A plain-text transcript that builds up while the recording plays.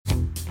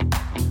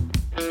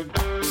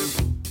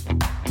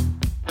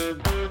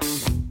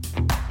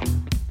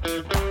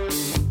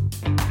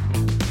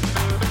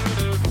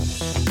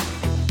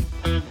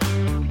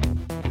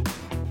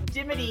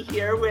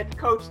with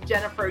Coach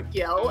Jennifer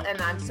Gill, and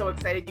I'm so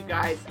excited you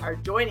guys are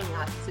joining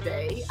us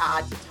today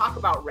to talk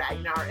about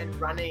Ragnar and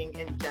running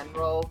in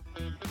general,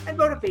 and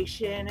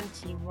motivation and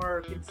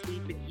teamwork and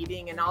sleep and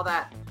eating and all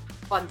that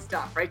fun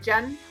stuff. Right,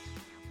 Jen?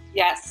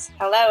 Yes.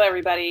 Hello,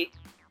 everybody.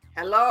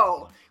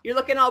 Hello. You're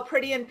looking all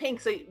pretty in pink.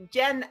 So,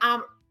 Jen,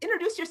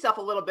 introduce yourself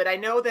a little bit. I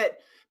know that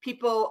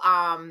people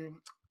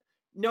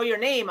know your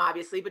name,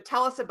 obviously, but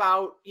tell us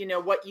about,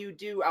 what you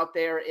do out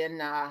there in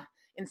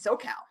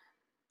SoCal.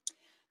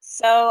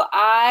 So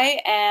I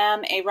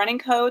am a running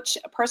coach,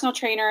 a personal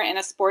trainer, and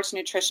a sports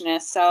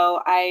nutritionist.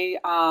 So I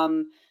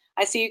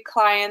see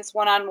clients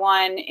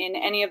one-on-one in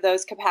any of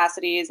those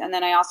capacities, and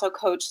then I also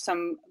coach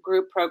some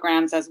group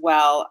programs as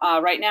well.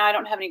 Right now, I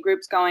don't have any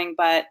groups going,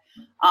 but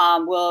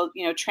we'll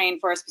train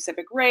for a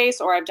specific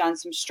race, or I've done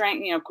some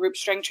strength, group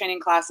strength training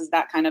classes,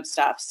 that kind of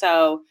stuff.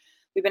 So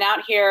we've been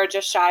out here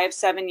just shy of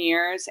 7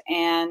 years,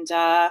 and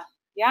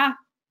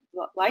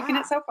liking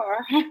it so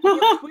far. You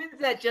have twins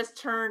that just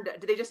turned,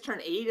 did they just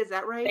turn 8? Is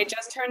that right? They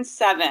just turned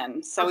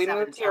 7. So we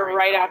moved here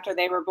right after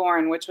they were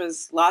born, which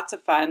was lots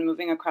of fun,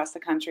 moving across the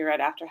country right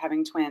after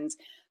having twins.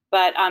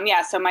 But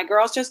so my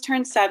girls just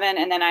turned 7,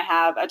 and then I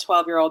have a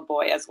 12-year-old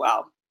boy as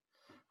well.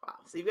 Wow.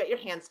 So you've got your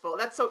hands full.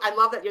 I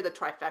love that you're the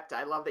trifecta.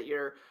 I love that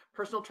you're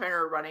personal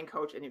trainer, running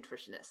coach, and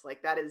nutritionist.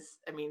 Like that is,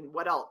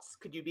 what else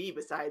could you be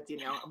besides, a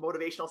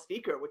motivational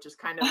speaker, which is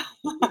kind of,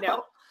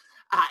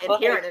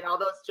 inherent in all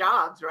those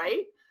jobs,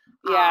 right?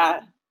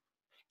 Yeah.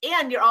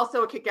 And you're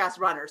also a kick-ass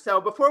runner.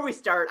 So before we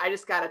start, I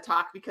just got to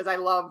talk because I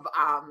love,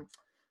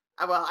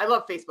 I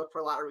love Facebook for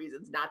a lot of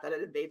reasons. Not that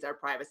it invades our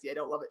privacy. I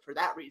don't love it for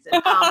that reason.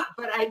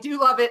 But I do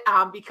love it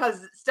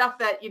because stuff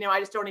that, I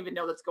just don't even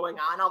know that's going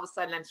on. All of a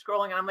sudden I'm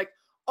scrolling and I'm like,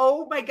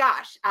 oh my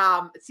gosh,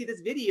 see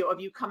this video of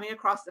you coming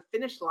across the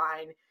finish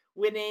line,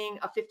 winning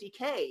a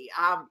 50K.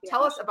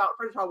 Tell us about,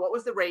 first of all, what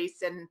was the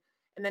race and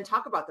then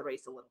talk about the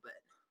race a little bit.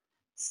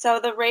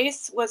 So the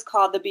race was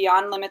called the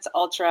Beyond Limits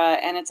Ultra,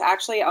 and it's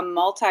actually a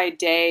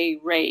multi-day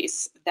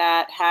race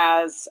that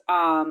has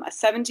a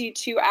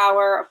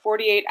 72-hour, a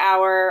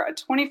 48-hour, a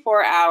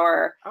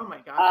 24-hour, oh my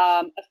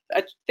gosh,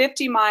 a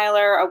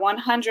 50-miler, a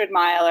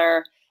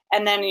 100-miler,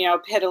 and then,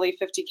 piddly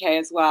 50K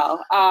as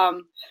well.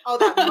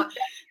 That's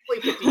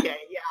 50K,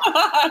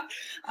 yeah.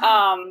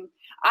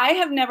 I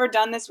have never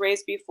done this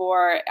race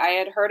before. I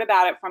had heard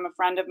about it from a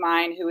friend of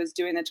mine who was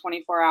doing the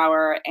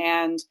 24-hour,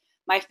 and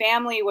my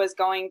family was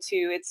going to,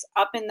 it's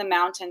up in the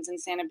mountains in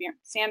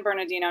San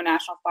Bernardino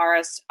National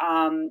Forest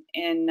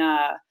in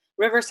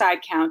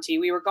Riverside County.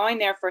 We were going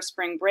there for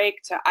spring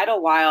break to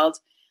Idlewild,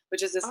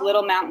 which is this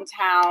little mountain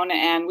town,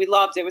 and we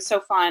loved it. It was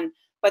so fun.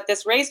 But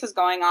this race was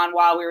going on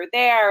while we were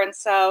there, and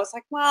so I was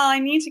like, well, I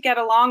need to get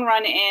a long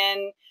run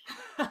in.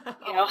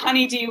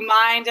 Honey, do you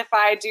mind if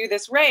I do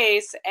this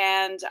race?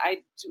 And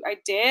I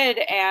did,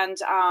 and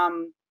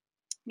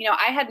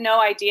I had no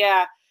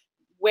idea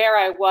where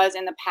I was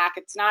in the pack.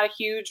 It's not a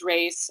huge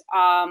race,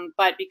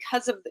 but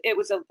because of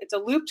it's a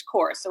looped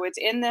course, so it's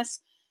in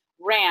this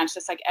ranch,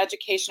 this like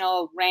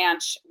educational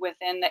ranch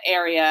within the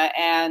area,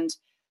 and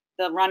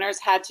the runners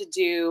had to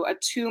do a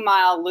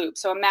 2-mile loop.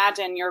 So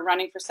imagine you're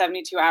running for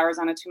 72 hours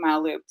on a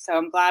 2-mile loop. So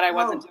I'm glad I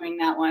wasn't doing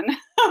that one.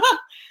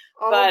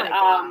 But my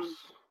gosh.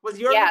 Was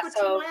your loop a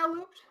 2-mile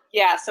loop?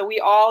 Yeah, so we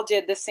all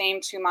did the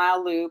same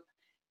 2-mile loop,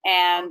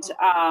 and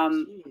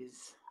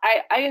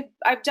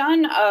I've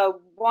done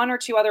 1 or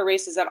 2 other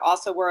races that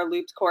also were a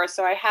looped course,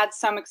 so I had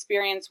some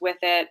experience with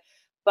it.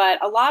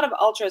 But a lot of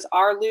ultras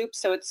are looped,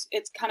 so it's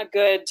kind of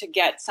good to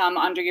get some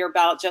under your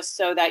belt just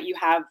so that you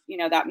have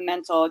that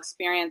mental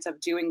experience of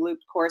doing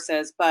looped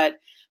courses. But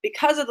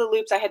because of the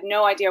loops, I had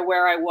no idea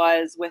where I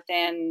was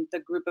within the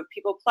group of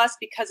people. Plus,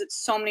 because it's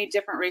so many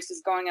different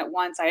races going at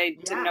once, I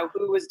didn't know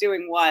who was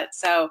doing what.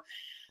 So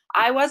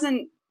I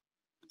wasn't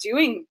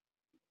doing.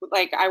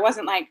 I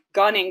wasn't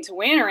gunning to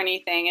win or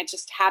anything. It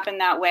just happened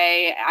that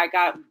way.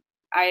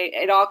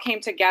 It all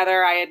came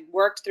together. I had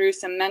worked through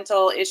some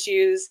mental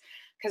issues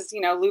because,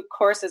 loop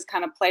courses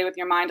kind of play with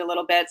your mind a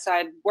little bit. So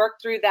I'd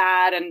worked through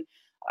that, and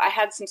I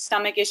had some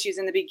stomach issues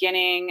in the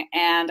beginning,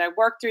 and I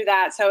worked through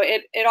that. So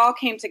it all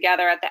came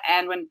together at the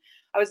end when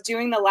I was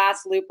doing the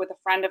last loop with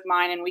a friend of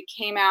mine, and we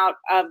came out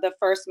of the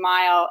first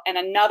mile, and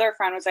another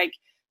friend was like,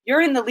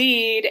 you're in the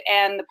lead,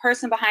 and the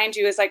person behind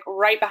you is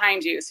right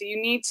behind you. So you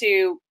need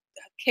to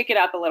kick it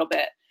up a little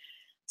bit.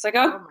 It's like,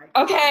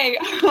 okay,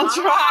 I'll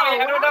try.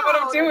 I don't know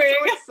what I'm doing.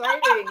 That's so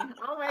exciting.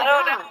 Oh my God. I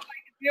don't know if I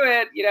can do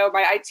it.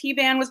 My IT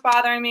band was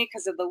bothering me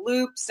because of the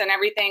loops and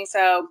everything.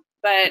 So,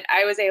 but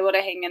I was able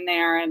to hang in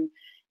there, and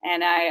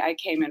I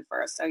came in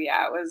first. So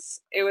yeah,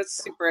 it was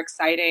super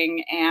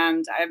exciting,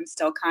 and I'm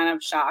still kind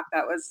of shocked.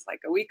 That was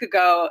like a week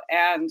ago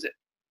and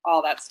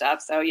all that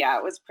stuff. So yeah,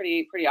 it was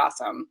pretty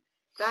awesome.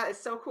 That is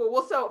so cool.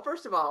 Well, so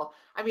first of all,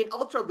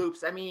 ultra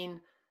loops. I've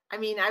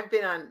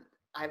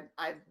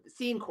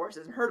seen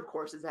courses and heard of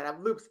courses that have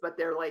loops, but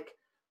they're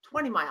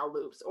 20-mile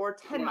loops or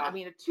 10. Yeah. A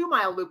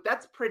 2-mile loop.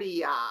 That's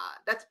pretty.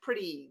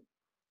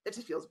 It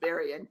just feels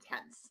very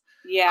intense.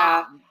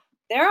 Yeah.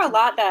 There are a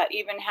lot that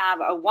even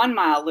have a 1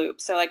 mile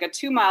loop. So like a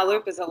 2 mile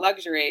loop is a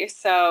luxury.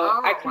 So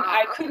Oh, wow.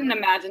 I couldn't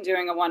imagine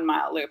doing a 1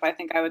 mile loop. I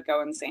think I would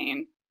go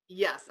insane.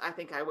 Yes, I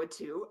think I would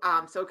too.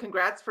 So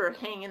congrats for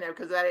hanging in there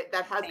because that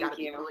has got to Thank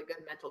be you. really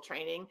good mental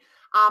training.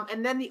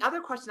 And then the other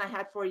question I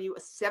had for you, a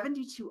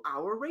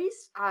 72-hour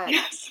race,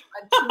 Yes.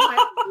 a 2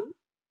 mile loop.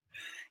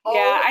 Yeah,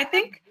 Oh, I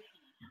think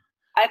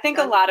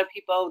a that, lot of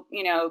people,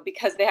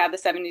 because they have the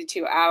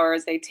 72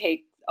 hours, they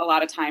take a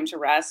lot of time to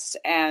rest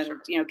and,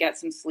 sure. get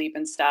some sleep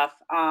and stuff.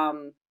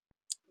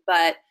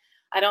 But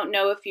I don't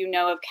know if you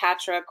know of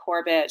Katra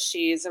Corbett.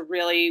 She's a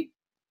really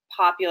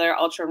popular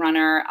ultra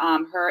runner.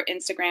 Her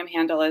Instagram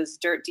handle is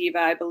Dirt Diva,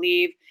 I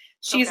believe.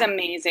 She's Okay.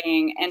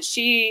 amazing, and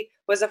she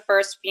was the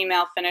first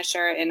female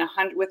finisher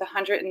with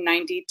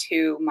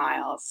 192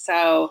 miles.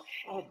 So,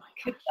 Oh my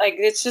gosh. like,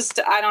 it's just,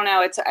 I don't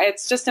know.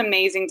 It's just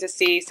amazing to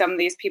see some of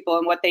these people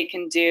and what they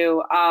can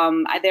do.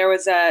 There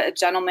was a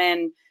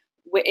gentleman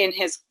in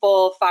his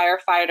full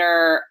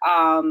firefighter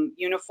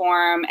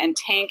uniform and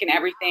tank and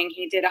everything.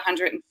 He did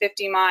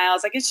 150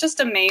 miles. Like, it's just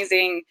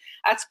amazing.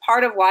 That's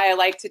part of why I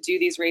like to do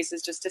these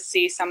races, just to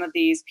see some of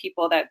these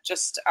people that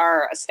just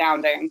are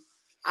astounding.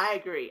 I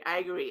agree. I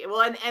agree.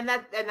 Well, and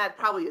that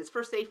probably is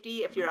for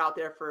safety if you're out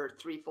there for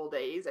 3 full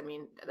days. I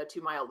mean, the 2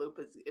 mile loop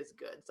is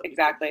good. So people,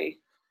 Exactly.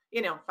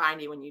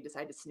 find you when you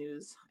decide to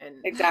snooze and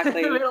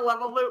Exactly. middle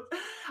level loop.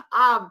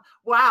 Wow.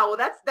 Well,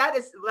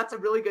 that's a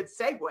really good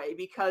segue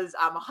because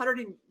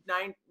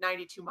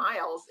 192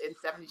 miles in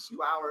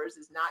 72 hours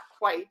is not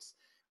quite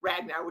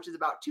Ragnar, which is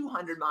about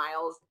 200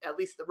 miles. At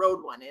least the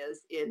road one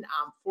is in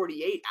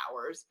 48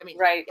 hours. I mean,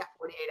 Right. yeah,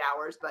 48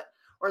 hours,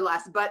 or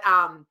less.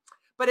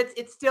 But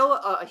it's still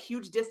a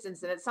huge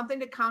distance, and it's something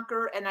to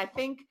conquer. And I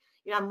think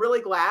I'm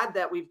really glad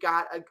that we've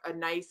got a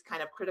nice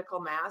kind of critical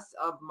mass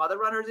of mother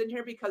runners in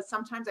here, because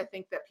sometimes I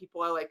think that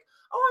people are like,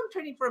 oh, I'm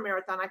training for a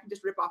marathon, I can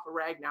just rip off a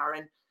Ragnar.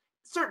 And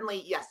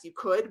certainly, yes, you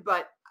could,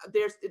 but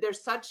there's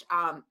such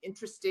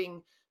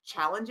interesting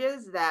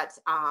challenges that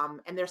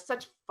and there's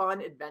such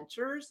fun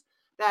adventures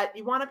that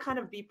you want to kind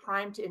of be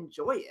primed to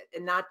enjoy it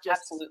and not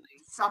just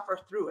Absolutely. suffer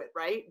through it,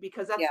 right?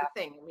 Because that's Yeah. the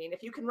thing. I mean,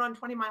 if you can run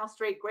 20 miles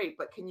straight, great,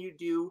 but can you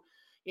do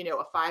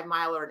a 5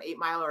 mile or an 8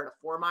 mile or a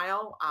 4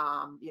 mile,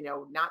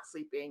 not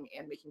sleeping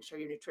and making sure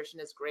your nutrition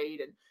is great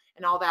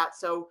and all that.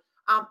 So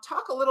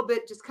talk a little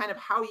bit, just kind of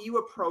how you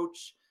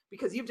approach,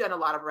 because you've done a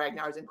lot of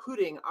Ragnars,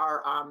 including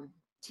our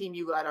team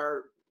you led,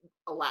 our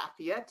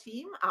Alafia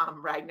team,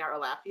 Ragnar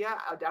Alafia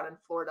down in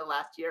Florida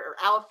last year, or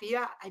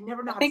Alafia. I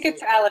never know I how to think say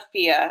it's it.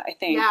 Alafia, I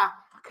think. Yeah,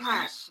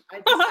 gosh,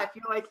 I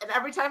feel like, and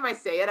every time I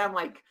say it, I'm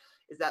like,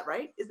 is that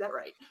right? Is that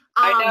right?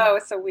 I know,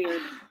 it's so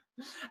weird.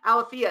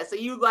 Alafia. So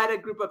you led a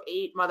group of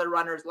 8 mother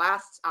runners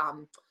last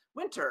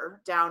winter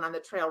down on the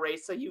trail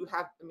race. So you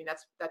have, I mean,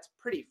 that's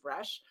pretty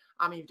fresh.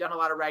 You've done a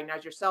lot of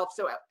Ragnars yourself.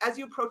 So as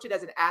you approach it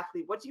as an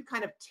athlete, what do you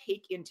kind of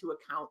take into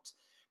account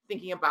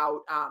thinking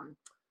about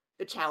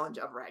the challenge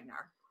of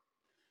Ragnar?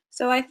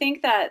 So I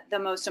think that the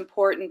most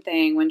important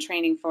thing when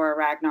training for a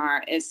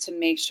Ragnar is to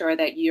make sure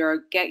that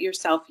you get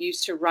yourself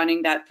used to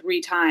running that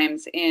 3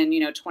 times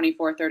in,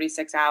 24,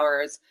 36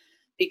 hours,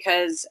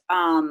 because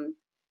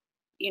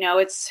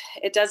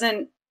it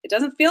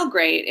doesn't feel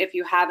great if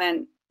you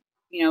haven't,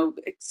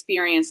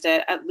 experienced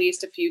it at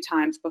least a few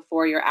times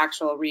before your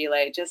actual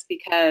relay, just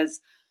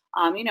because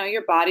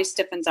your body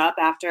stiffens up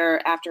after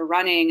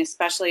running,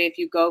 especially if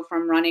you go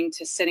from running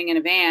to sitting in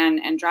a van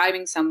and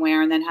driving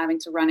somewhere and then having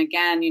to run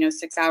again,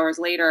 6 hours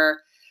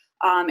later.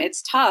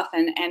 It's tough,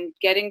 and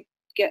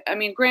I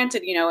mean,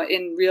 granted,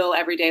 in real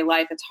everyday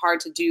life, it's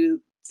hard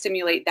to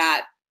simulate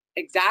that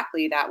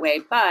exactly that way,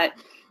 but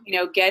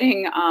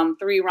getting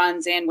 3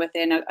 runs in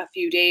within a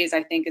few days,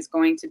 I think, is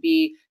going to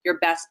be your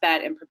best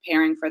bet in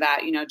preparing for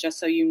that, just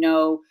so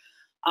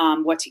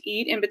what to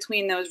eat in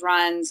between those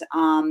runs,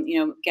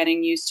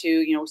 getting used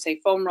to, say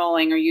foam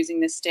rolling or using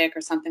the stick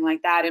or something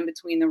like that in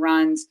between the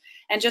runs,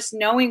 and just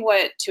knowing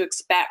what to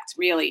expect,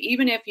 really.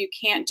 Even if you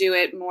can't do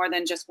it more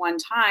than just one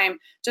time,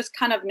 just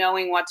kind of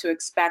knowing what to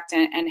expect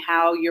and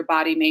how your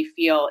body may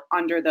feel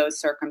under those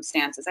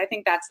circumstances. I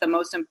think that's the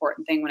most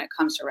important thing when it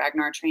comes to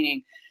Ragnar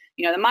training.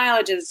 The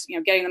mileage is,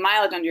 getting the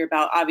mileage under your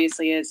belt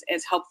obviously is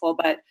helpful,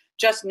 but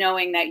just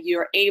knowing that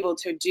you're able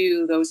to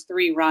do those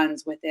 3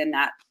 runs within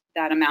that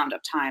amount of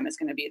time is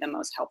going to be the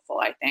most helpful,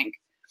 I think.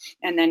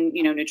 And then,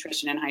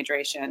 nutrition and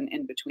hydration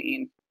in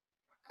between.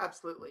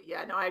 Absolutely.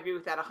 Yeah, no, I agree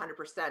with that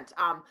 100%.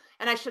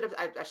 And I should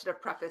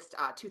have prefaced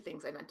 2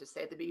 things I meant to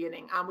say at the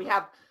beginning. We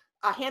have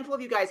a handful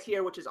of you guys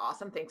here, which is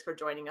awesome. Thanks for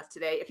joining us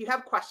today. If you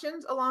have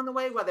questions along the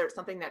way, whether it's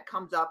something that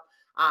comes up,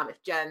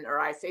 if Jen or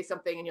I say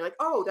something and you're like,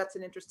 oh, that's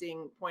an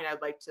interesting point,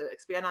 I'd like to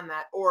expand on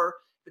that, or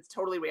if it's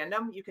totally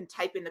random, you can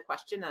type in the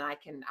question and I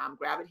can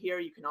grab it here.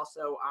 You can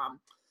also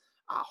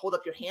hold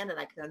up your hand and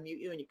I can unmute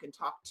you and you can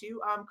talk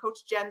to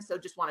Coach Jen. So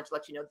just wanted to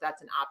let you know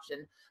that's an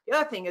option. The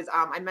other thing is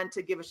I meant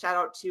to give a shout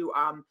out to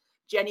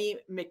Jenny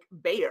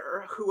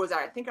McBayer, who was,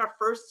 I think, our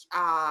first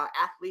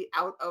athlete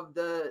out of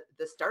the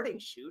starting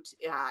chute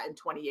in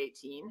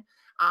 2018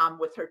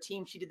 with her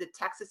team. She did the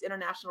Texas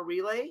International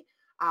Relay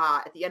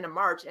at the end of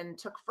March and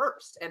took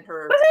first, and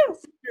her Woo-hoo!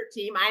 sister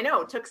team, I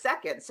know, took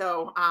second.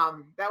 So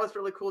that was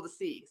really cool to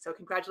see. So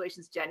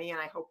congratulations, Jenny, and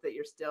I hope that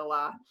you're still,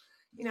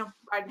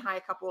 riding high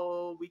a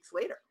couple weeks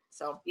later.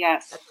 So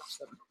Yes. that's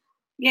awesome.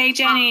 Yay,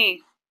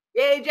 Jenny.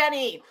 Yay,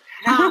 Jenny.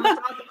 That's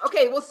awesome.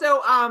 Okay, well,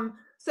 so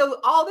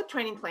all the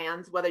training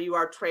plans, whether you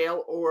are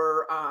trail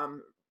or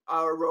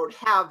road,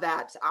 have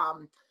that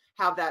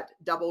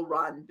double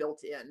run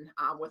built in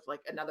with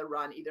like another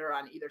run either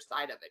on either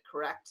side of it,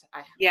 correct?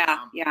 Yeah.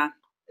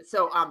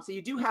 So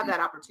you do have that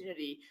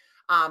opportunity.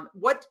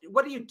 What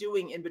are you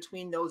doing in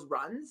between those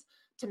runs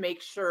to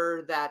make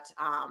sure that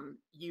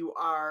you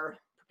are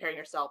preparing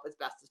yourself as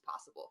best as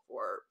possible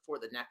for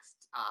the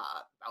next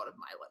bout of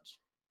mileage?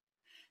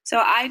 So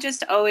I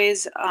just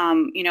always,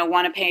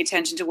 want to pay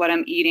attention to what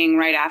I'm eating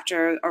right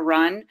after a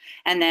run,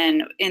 and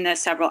then in the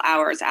several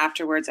hours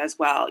afterwards as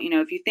well.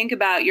 If you think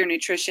about your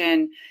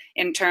nutrition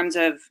in terms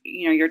of,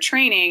 your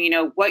training,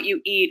 what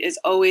you eat is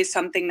always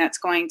something that's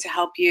going to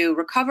help you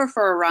recover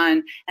for a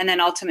run and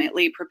then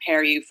ultimately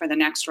prepare you for the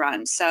next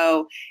run.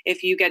 So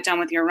if you get done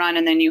with your run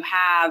and then you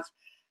have,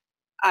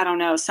 I don't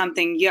know,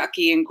 something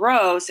yucky and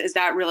gross, is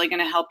that really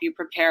going to help you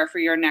prepare for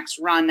your next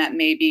run that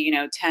may be,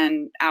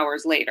 10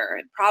 hours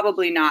later?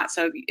 Probably not.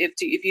 So if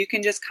you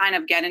can just kind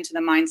of get into the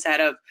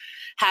mindset of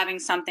having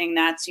something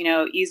that's,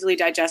 easily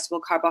digestible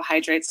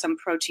carbohydrates, some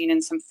protein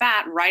and some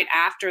fat right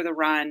after the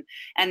run,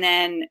 and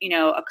then,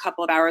 a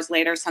couple of hours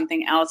later,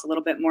 something else a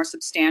little bit more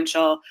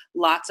substantial,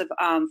 lots of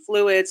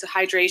fluids,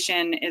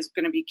 hydration is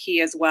going to be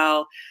key as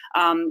well.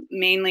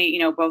 Mainly,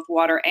 both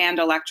water and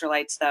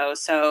electrolytes though.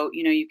 So,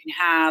 you can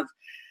have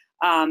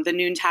the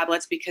Nuun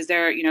tablets because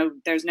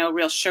there's no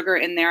real sugar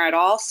in there at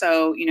all.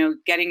 So,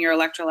 getting your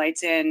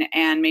electrolytes in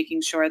and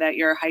making sure that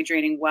you're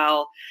hydrating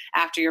well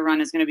after your run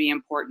is going to be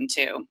important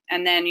too.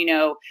 And then,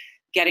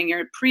 getting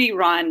your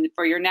pre-run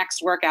for your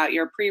next workout,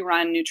 your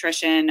pre-run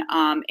nutrition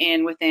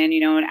in within,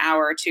 an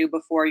hour or two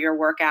before your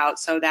workout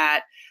so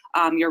that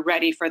you're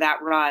ready for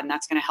that run.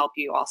 That's going to help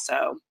you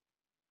also.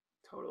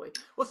 Totally.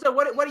 Well, so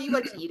what do you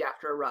like to eat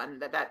after a run?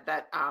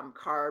 That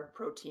carb,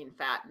 protein,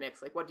 fat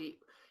mix? Like,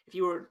 if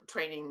you were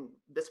training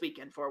this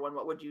weekend for one,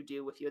 what would you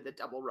do if you had the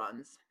double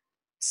runs?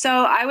 So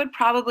I would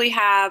probably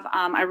have,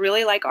 I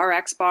really like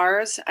RX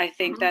bars. I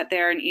think that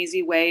they're an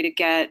easy way to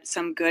get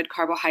some good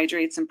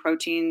carbohydrates and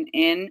protein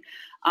in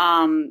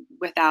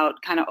without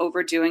kind of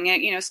overdoing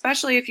it,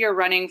 especially if you're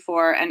running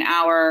for an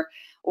hour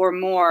or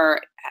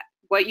more.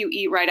 What you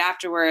eat right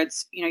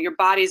afterwards, your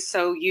body's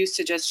so used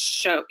to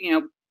just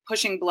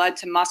pushing blood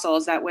to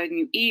muscles that when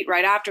you eat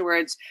right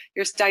afterwards,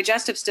 your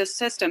digestive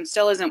system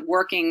still isn't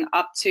working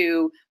up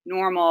to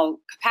normal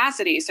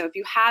capacity. So if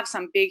you have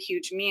some big,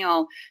 huge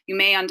meal, you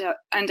may end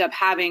up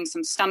having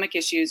some stomach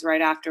issues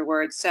right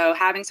afterwards. So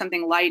having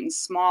something light and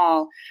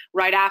small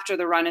right after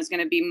the run is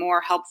going to be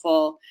more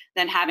helpful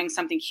than having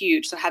something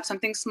huge. So have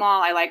something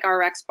small. I like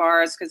RX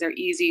bars because they're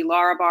easy,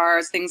 Lara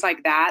bars, things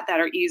like that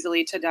are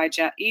easy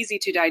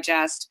to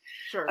digest.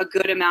 Sure. A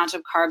good amount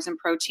of carbs and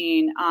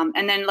protein.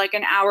 And then like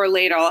an hour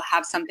later, I'll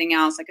have something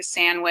else like a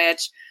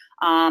sandwich,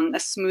 a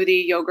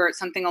smoothie, yogurt,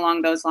 something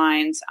along those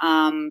lines.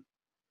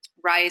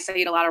 Rice, I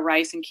eat a lot of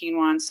rice and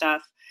quinoa and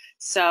stuff.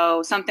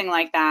 So something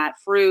like that.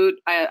 Fruit,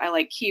 I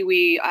like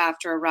kiwi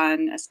after a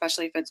run,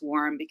 especially if it's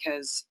warm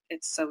because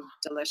it's so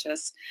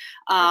delicious.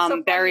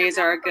 Berries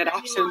are a good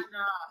option.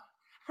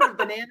 For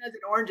bananas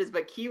and oranges,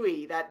 but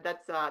kiwi,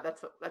 that's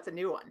a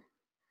new one.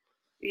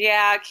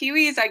 Yeah,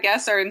 kiwis, I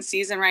guess, are in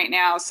season right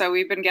now. So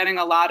we've been getting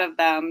a lot of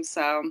them.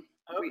 So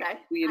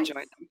we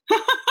enjoy them.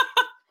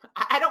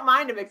 I don't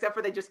mind them, except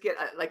for they just get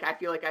I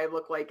feel like I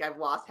look like I've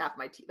lost half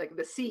my teeth, like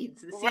the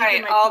seeds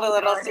right? All the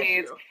little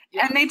seeds,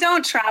 yeah. And they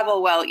don't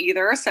travel well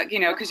either. So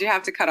because you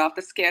have to cut off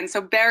the skin.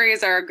 So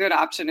berries are a good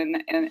option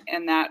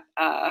in that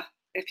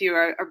if you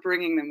are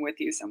bringing them with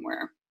you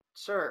somewhere.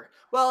 Sure.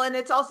 Well, and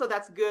it's also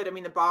that's good. I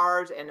mean, the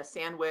bars and a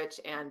sandwich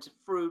and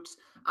fruit,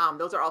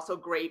 those are also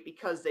great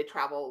because they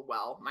travel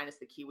well, minus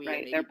the kiwi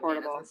and maybe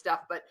bananas and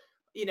stuff. But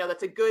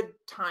that's a good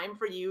time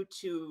for you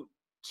to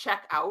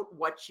check out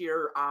what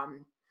you're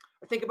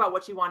or think about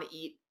what you want to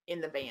eat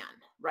in the van,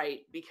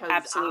 right? Because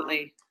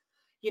absolutely,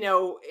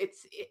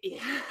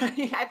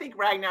 I think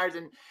Ragnar's,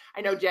 and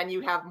I know Jen,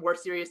 you have more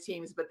serious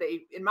teams, but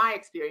in my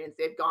experience,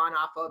 they've gone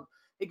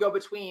they go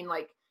between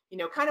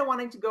kind of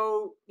wanting to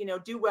go,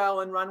 do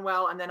well and run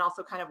well, and then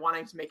also kind of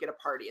wanting to make it a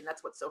party, and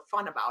that's what's so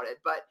fun about it.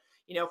 But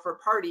for a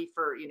party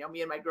for me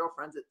and my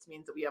girlfriends, it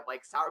means that we have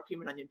like sour cream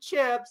and onion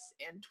chips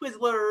and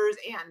Twizzlers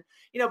and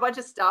a bunch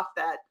of stuff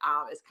that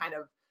is kind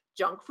of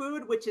junk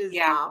food, which is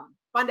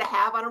fun to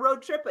have on a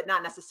road trip, but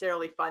not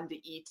necessarily fun to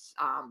eat,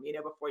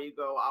 before you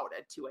go out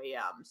at 2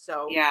 a.m.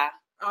 So yeah.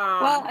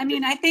 Well, I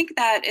mean, I think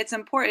that it's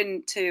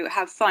important to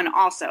have fun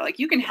also. Like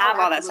you can have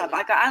all that stuff.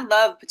 Like I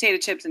love potato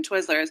chips and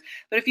Twizzlers,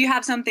 but if you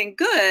have something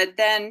good,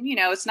 then,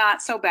 it's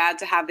not so bad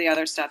to have the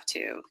other stuff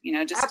too,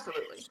 just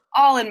absolutely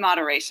all in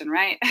moderation,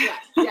 right?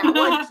 Yeah.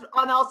 Well,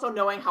 and also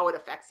knowing how it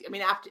affects you. I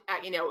mean, after,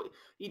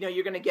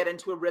 you're going to get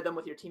into a rhythm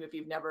with your team. If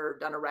you've never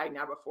done a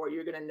Ragnar before,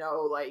 you're going to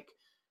know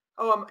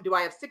oh, do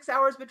I have 6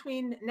 hours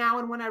between now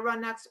and when I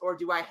run next, or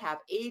do I have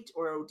 8,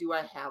 or do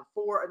I have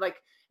 4?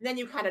 Like, and then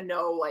you kind of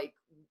know like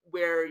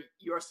where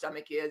your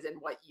stomach is and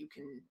what you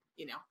can,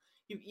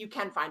 you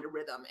can find a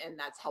rhythm, and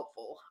that's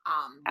helpful.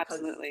 Because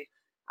Absolutely.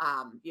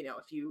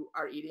 if you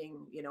are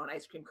eating, an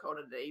ice cream cone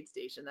at the aid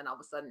station, then all of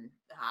a sudden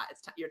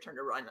it's your turn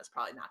to run. That's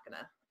probably not going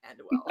to end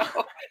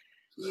well.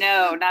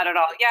 No, not at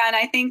all. Yeah, and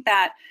I think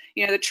that,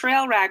 the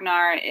Trail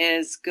Ragnar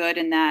is good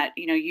in that,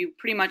 you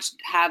pretty much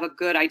have a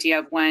good idea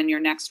of when your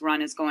next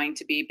run is going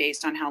to be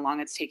based on how long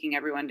it's taking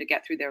everyone to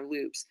get through their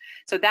loops.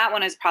 So that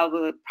one is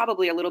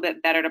probably a little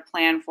bit better to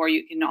plan for.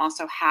 You can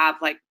also have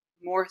like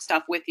more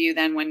stuff with you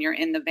than when you're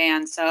in the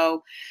van.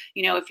 So,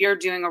 if you're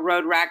doing a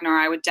road Ragnar,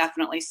 I would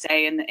definitely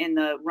say in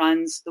the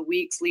runs, the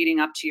weeks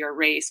leading up to your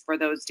race, for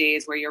those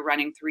days where you're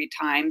running 3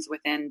 times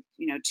within,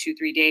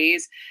 2-3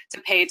 days, to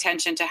pay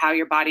attention to how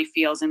your body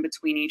feels in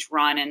between each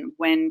run and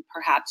when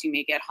perhaps you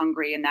may get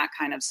hungry and that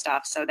kind of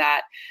stuff, so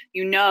that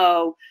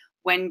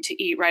when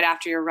to eat right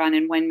after your run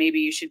and when maybe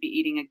you should be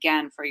eating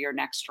again for your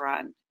next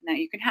run. Now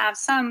you can have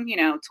some,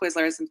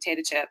 Twizzlers and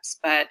potato chips,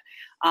 but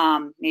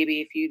maybe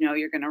if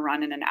you're going to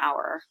run in an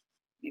hour,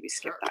 maybe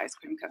skip the ice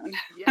cream cone.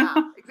 Yeah,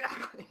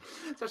 exactly.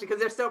 Especially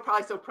because they're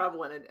probably so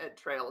prevalent at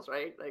trails,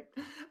 right? Like,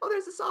 oh,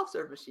 there's a soft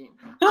serve machine.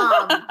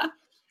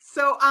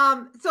 So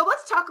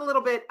let's talk a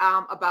little bit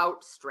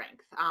about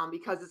strength,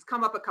 because it's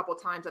come up a couple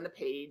times on the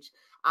page.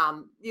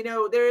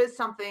 There is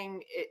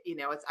something,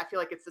 I feel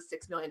like it's the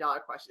 $6 million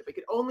question. If we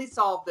could only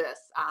solve this,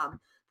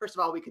 first of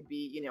all, we could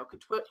be,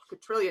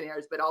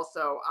 quadrillionaires, but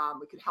also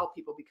we could help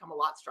people become a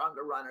lot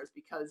stronger runners,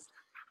 because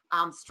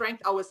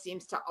strength always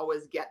seems to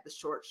always get the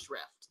short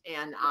shrift.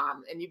 And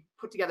you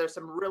put together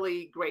some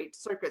really great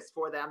circuits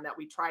for them that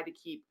we try to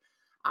keep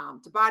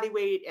to body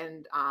weight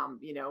and,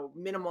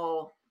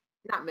 minimal,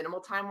 not minimal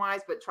time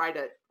wise, but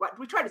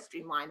we try to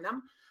streamline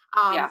them.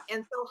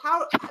 And so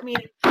obviously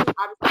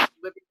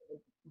living in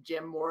the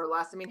gym more or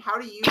less, how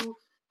do you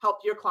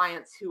help your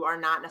clients who are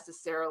not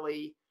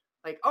necessarily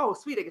like, oh,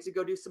 sweet, I get to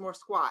go do some more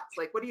squats?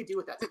 Like, what do you do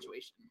with that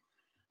situation?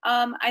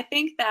 I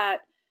think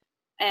that,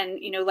 and,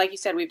 like you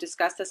said, we've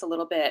discussed this a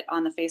little bit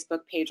on the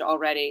Facebook page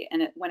already.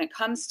 And when it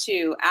comes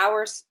to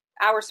our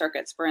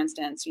circuits, for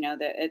instance,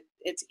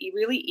 it's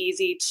really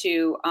easy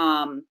to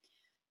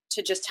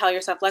just tell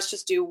yourself, let's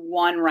just do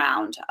one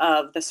round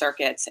of the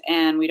circuits,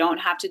 and we don't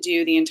have to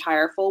do the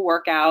entire full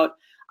workout.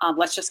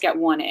 Let's just get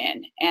one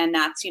in. And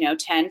that's,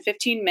 10,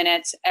 15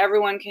 minutes.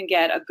 Everyone can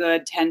get a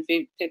good 10,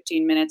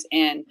 15 minutes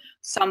in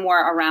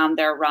somewhere around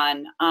their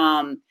run.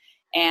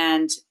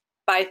 And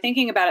by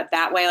thinking about it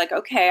that way, like,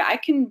 okay, I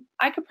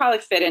could probably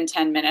fit in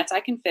 10 minutes.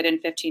 I can fit in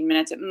 15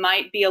 minutes. It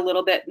might be a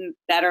little bit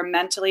better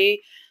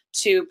mentally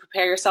to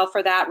prepare yourself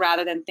for that,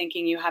 rather than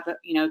thinking you have,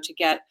 to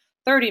get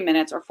 30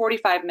 minutes or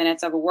 45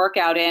 minutes of a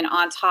workout in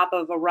on top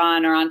of a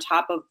run or on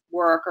top of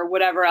work or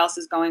whatever else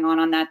is going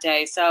on that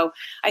day. So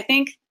I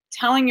think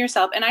telling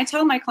yourself, and I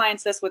tell my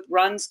clients this with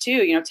runs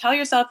too, tell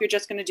yourself you're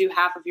just going to do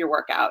half of your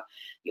workout.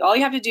 All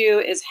you have to do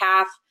is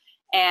half,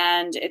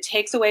 and it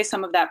takes away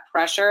some of that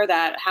pressure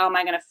that how am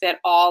I going to fit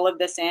all of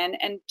this in?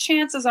 And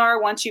chances are,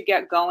 once you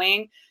get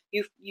going,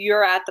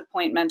 you're at the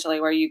point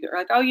mentally where you're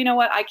like, oh, you know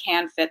what? I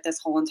can fit this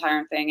whole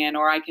entire thing in,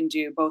 or I can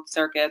do both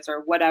circuits, or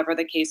whatever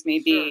the case may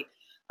be.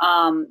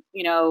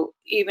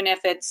 Even if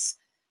it's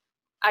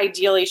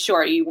ideally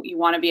short, you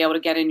want to be able to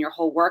get in your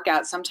whole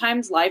workout.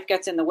 Sometimes life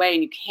gets in the way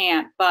and you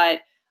can't. But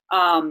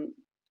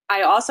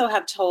I also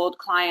have told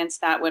clients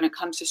that when it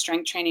comes to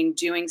strength training,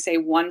 doing, say,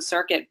 one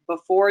circuit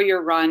before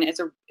your run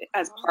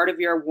as part of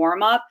your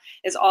warm up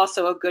is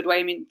also a good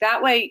way.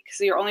 That way, because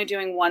you're only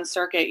doing one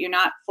circuit, you're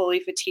not fully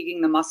fatiguing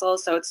the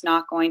muscles, so it's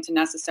not going to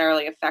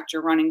necessarily affect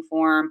your running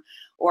form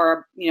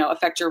or,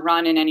 affect your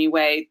run in any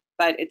way.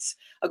 But it's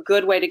a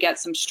good way to get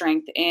some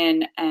strength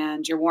in,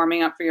 and you're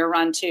warming up for your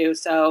run too.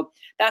 So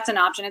that's an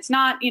option. It's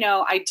not,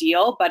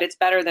 ideal, but it's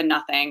better than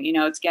nothing.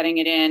 It's getting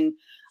it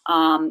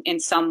in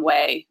some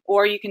way,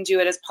 or you can do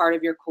it as part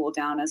of your cool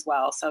down as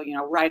well. So,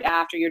 right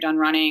after you're done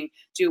running,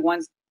 do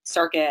one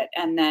circuit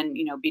and then,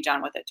 be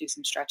done with it, do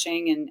some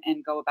stretching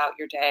and go about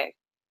your day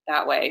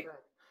that way.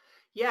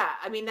 Yeah,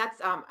 that's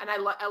and I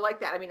like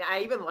that.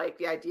 I even like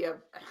the idea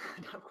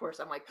of course,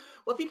 I'm like,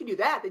 well, if you can do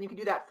that, then you can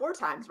do that 4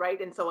 times, right?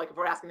 And so, like, if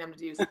we're asking them to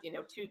do,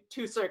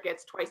 two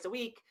circuits twice a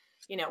week,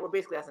 we're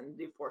basically asking them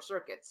to do 4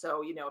 circuits.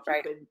 So, if you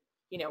could,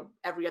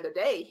 every other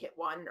day hit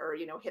 1, or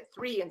hit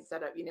 3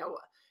 instead of,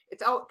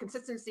 it's all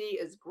consistency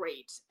is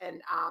great.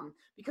 And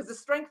because the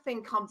strength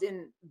thing comes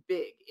in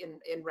big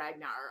in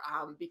Ragnar,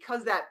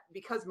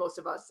 because most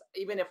of us,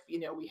 even if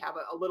we have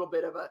a little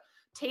bit of a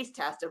taste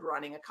test of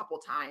running a couple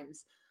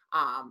times,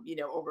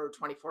 over a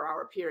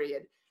 24-hour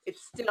period,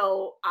 it's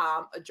still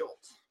a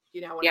jolt,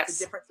 and yes.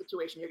 It's a different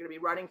situation. You're going to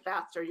be running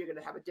faster. You're going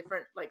to have a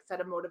different set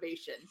of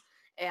motivation.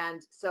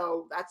 And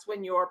so that's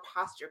when your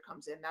posture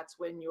comes in. That's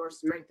when your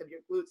strength of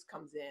your glutes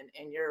comes in,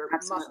 and your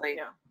muscle.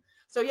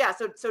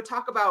 So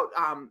talk about,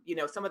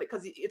 some of it,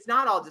 because it's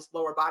not all just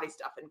lower body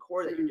stuff and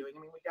core that you're doing.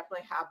 We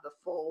definitely have the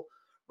full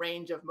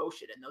range of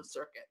motion in those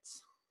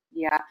circuits.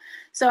 Yeah.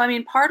 So, I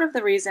mean, part of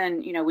the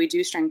reason, we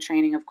do strength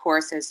training, of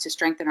course, is to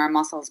strengthen our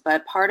muscles,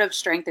 but part of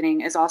strengthening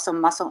is also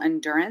muscle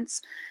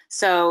endurance.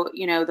 So,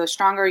 the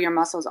stronger your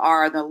muscles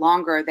are, the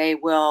longer they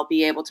will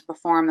be able to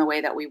perform the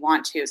way that we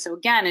want to. So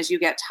again, as you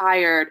get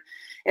tired,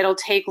 it'll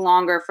take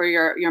longer for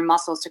your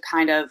muscles to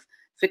kind of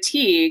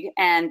fatigue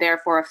and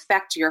therefore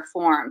affect your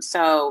form.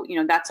 So,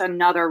 that's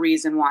another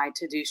reason why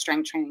to do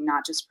strength training,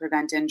 not just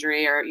prevent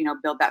injury or,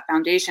 build that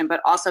foundation,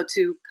 but also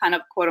to kind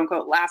of quote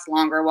unquote last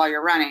longer while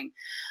you're running.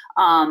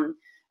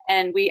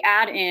 And we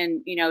add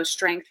in,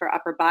 strength for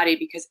upper body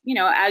because,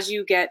 as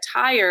you get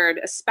tired,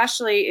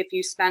 especially if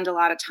you spend a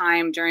lot of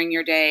time during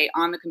your day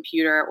on the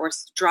computer or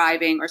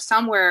driving or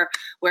somewhere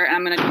where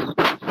I'm going to your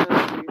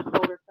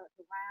shoulders start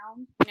to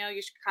round,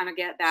 you should kind of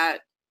get that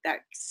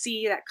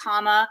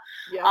comma.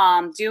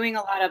 Yeah. Doing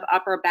a lot of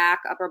upper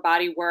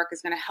body work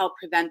is going to help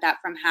prevent that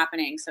from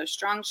happening. So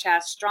strong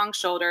chest, strong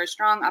shoulders,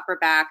 strong upper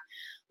back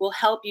will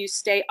help you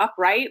stay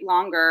upright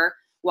longer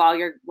while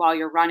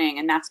you're running.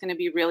 And that's going to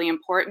be really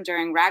important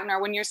during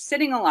Ragnar when you're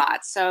sitting a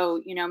lot.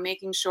 So,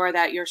 making sure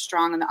that you're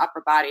strong in the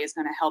upper body is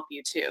going to help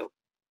you too.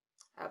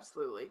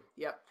 Absolutely.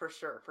 Yep, for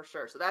sure.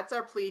 So that's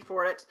our plea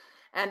for it.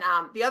 And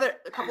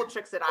a couple of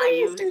tricks that I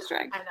Please use. do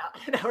strength.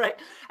 I know, right?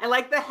 I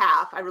like the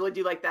half. I really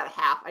do like that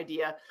half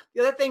idea.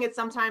 The other thing is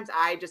sometimes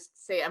I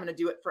just say I'm going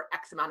to do it for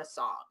X amount of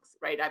songs,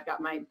 right? I've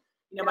got my,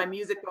 my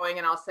music going,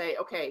 and I'll say,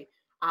 okay,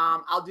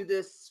 I'll do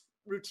this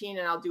routine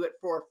and I'll do it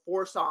for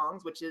 4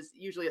 songs, which is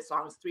usually a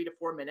song is 3 to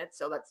 4 minutes.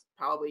 So that's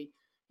probably,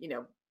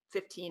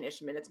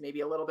 15-ish minutes,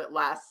 maybe a little bit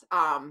less.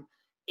 And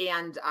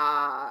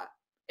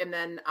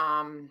then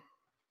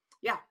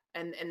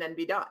and then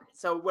be done.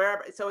 So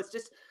it's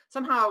just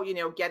somehow,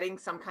 getting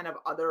some kind of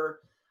other,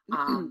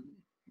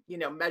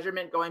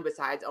 measurement going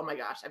besides, oh my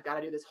gosh, I've got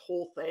to do this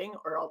whole thing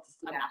or else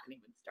I'm not going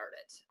to even start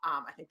it.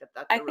 I think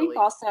that's I think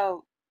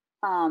also,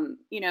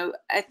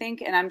 I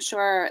think, and I'm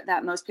sure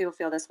that most people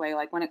feel this way,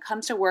 like when it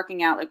comes to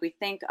working out, like we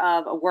think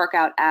of a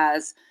workout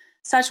as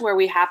such where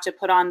we have to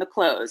put on the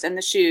clothes and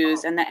the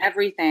shoes and the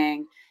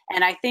everything.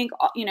 And I think,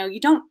 you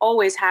don't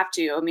always have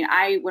to. I mean,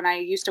 when I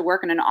used to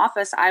work in an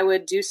office, I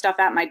would do stuff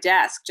at my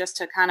desk just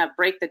to kind of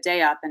break the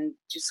day up and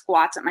just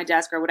squats at my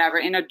desk or whatever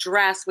in a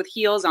dress with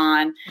heels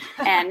on.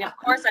 And of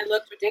course I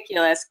looked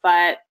ridiculous,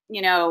 but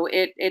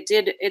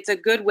it's a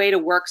good way to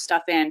work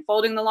stuff in.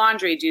 Folding the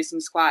laundry, do some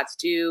squats,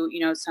 do,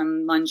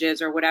 some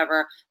lunges or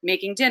whatever,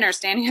 making dinner,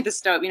 standing at the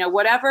stove,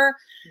 whatever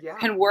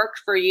can work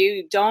for you.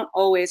 You don't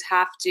always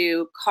have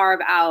to carve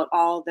out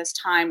all this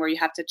time where you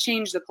have to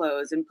change the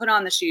clothes and put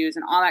on the shoes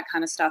and all that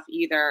kind of stuff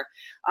either.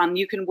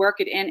 You can work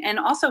it in, and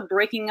also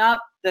breaking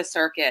up the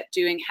circuit,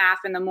 doing half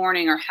in the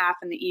morning or half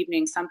in the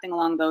evening, something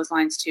along those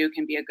lines too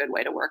can be a good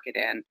way to work it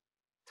in.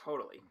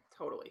 Totally.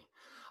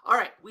 All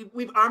right,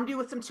 we've armed you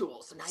with some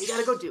tools, so now you got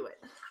to go do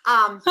it. The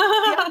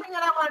other thing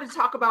that I wanted to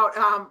talk about,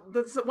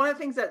 one of the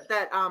things that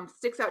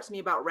sticks out to me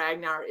about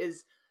Ragnar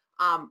is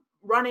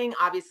running,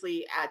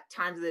 obviously, at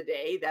times of the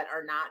day that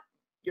are not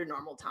your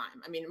normal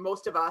time. I mean,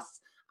 most of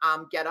us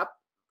get up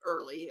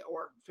early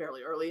or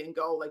fairly early and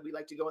go. Like, we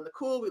like to go in the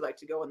cool, we like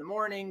to go in the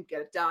morning,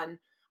 get it done.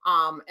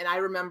 And I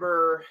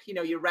remember,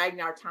 your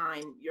Ragnar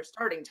time, your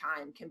starting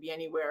time can be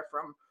anywhere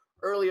from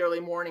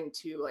early morning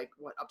to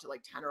up to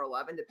 10 or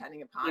 11,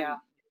 depending upon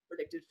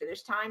predicted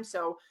finish time.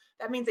 So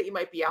that means that you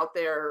might be out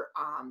there,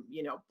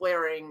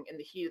 blaring in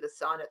the heat of the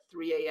sun at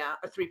 3 a.m.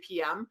 or 3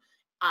 p.m.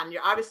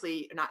 You're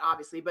not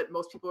obviously, but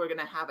most people are going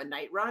to have a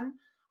night run,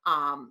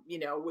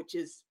 which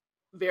is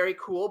very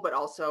cool, but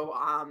also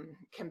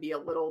can be a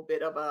little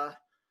bit of a,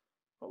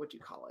 what would you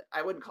call it?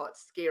 I wouldn't call it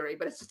scary,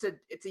 but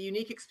it's a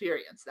unique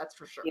experience. That's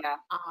for sure. Yeah.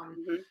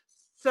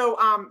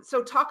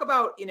 So talk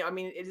about,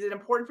 is it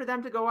important for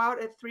them to go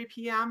out at 3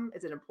 p.m.?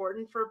 Is it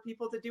important for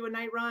people to do a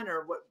night run,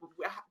 or what?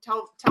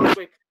 Tell us,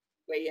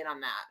 weigh in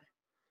on that.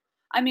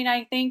 I mean,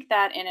 I think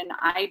that in an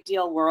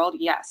ideal world,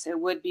 yes, it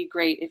would be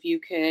great if you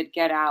could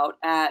get out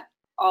at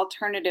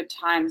alternative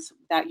times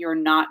that you're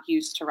not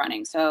used to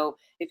running. So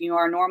if you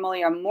are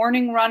normally a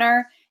morning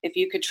runner, if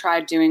you could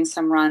try doing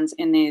some runs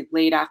in the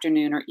late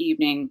afternoon or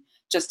evening,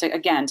 just to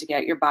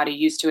get your body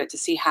used to it, to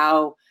see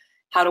how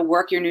to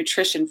work your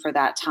nutrition for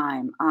that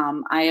time.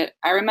 I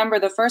remember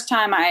the first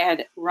time I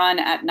had run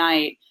at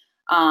night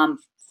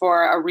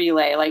for a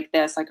relay like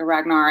this, like a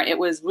Ragnar, it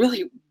was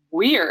really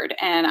weird.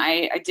 And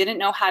I didn't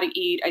know how to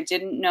eat. I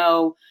didn't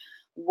know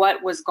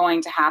what was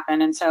going to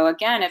happen. And so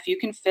again, if you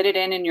can fit it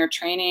in your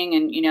training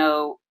and,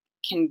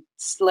 can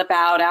slip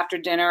out after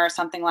dinner or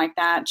something like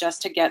that,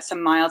 just to get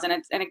some miles. And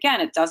again,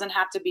 it doesn't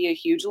have to be a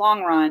huge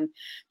long run,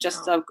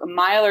 just a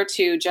mile or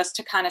two, just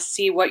to kind of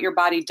see what your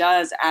body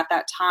does at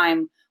that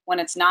time when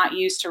it's not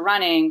used to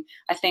running,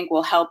 I think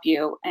will help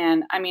you.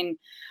 And I mean,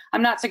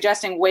 I'm not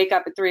suggesting wake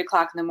up at 3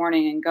 o'clock in the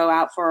morning and go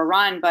out for a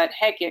run, but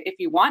heck, if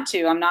you want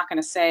to, I'm not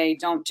going to say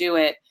don't do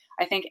it.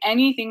 I think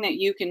anything that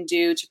you can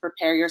do to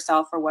prepare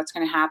yourself for what's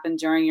going to happen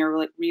during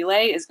your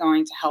relay is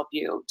going to help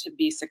you to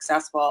be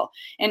successful.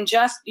 And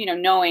just,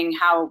 knowing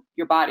how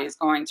your body is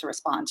going to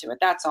respond to it.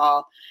 That's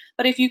all.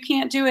 But if you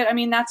can't do it, I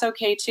mean, that's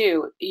okay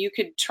too. You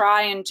could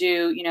try and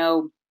do,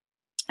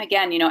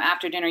 again,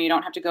 after dinner, you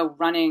don't have to go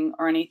running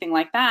or anything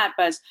like that,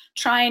 but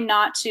trying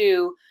not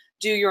to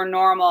do your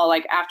normal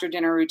like after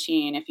dinner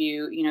routine. If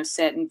you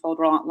sit and fold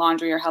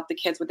laundry or help the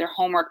kids with their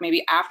homework,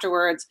 maybe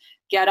afterwards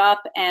get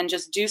up and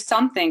just do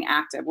something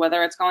active,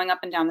 whether it's going up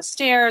and down the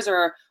stairs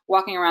or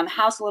walking around the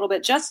house a little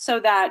bit, just so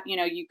that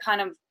you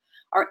kind of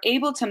are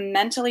able to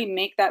mentally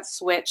make that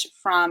switch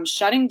from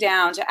shutting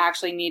down to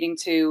actually needing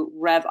to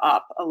rev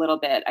up a little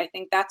bit. I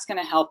think that's going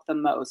to help the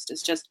most.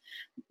 It's just,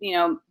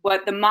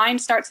 what the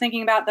mind starts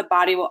thinking about, the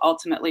body will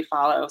ultimately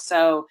follow.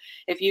 So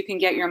if you can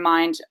get your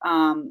mind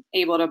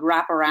able to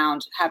wrap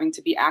around having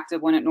to be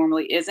active when it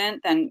normally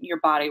isn't, then your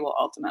body will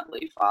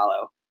ultimately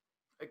follow.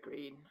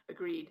 Agreed.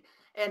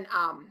 And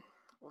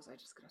what was I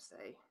just going to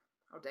say?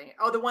 Oh, dang it.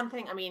 Oh, the one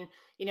thing,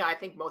 I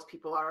think most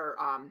people are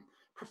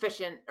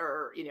proficient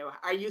or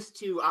are used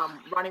to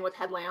running with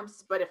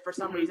headlamps, but if for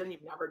some reason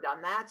you've never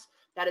done that,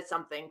 that is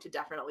something to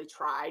definitely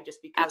try,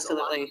 just because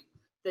absolutely. A lot of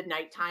the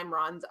nighttime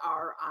runs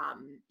are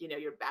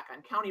you're back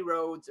on county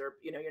roads, or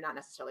you're not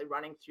necessarily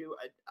running through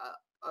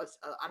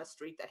on a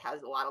street that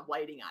has a lot of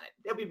lighting on it.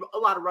 There'll be a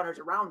lot of runners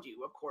around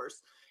you, of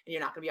course, and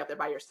you're not going to be out there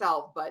by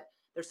yourself, but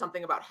there's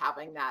something about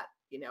having that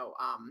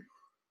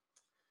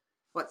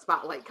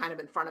spotlight kind of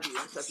in front of you.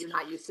 And so if you're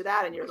not used to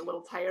that and you're a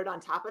little tired on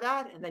top of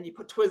that, and then you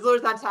put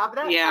Twizzlers on top of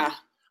that, yeah,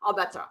 all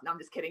bets off. No, I'm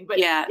just kidding. But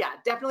yeah,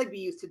 definitely be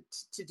used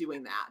to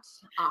doing that.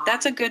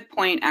 That's a good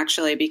point,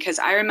 actually, because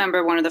I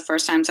remember one of the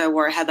first times I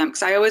wore a headlamp,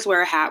 because I always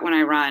wear a hat when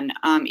I run.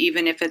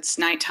 Even if it's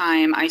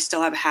nighttime, I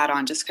still have a hat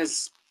on just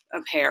because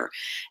of hair.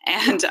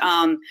 And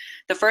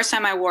the first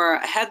time I wore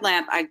a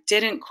headlamp, I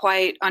didn't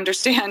quite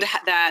understand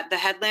that the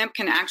headlamp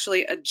can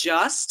actually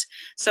adjust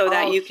so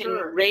that you can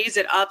raise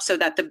it up so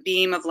that the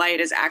beam of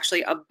light is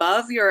actually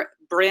above your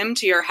brim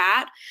to your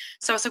hat.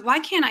 So I was like, why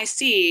can't I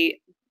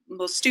see?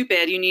 Well,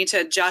 stupid, you need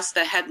to adjust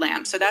the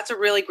headlamp. So that's a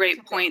really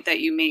great point that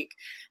you make.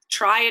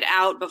 Try it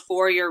out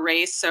before your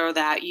race so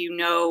that you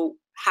know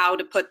how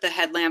to put the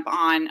headlamp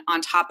on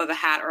top of a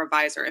hat or a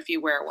visor if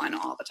you wear one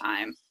all the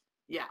time.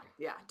 Yeah,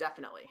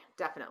 definitely.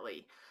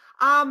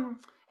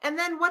 And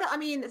then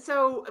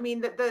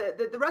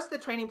the rest of the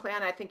training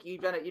plan, I think you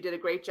did a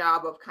great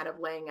job of kind of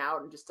laying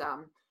out and just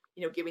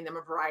giving them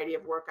a variety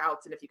of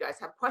workouts. And if you guys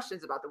have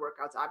questions about the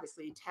workouts,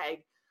 obviously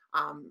tag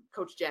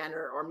Coach Jen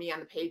or me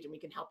on the page, and we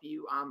can help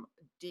you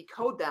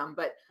decode them.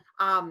 But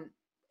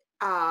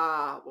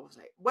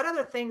what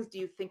other things do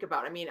you think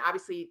about?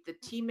 Obviously the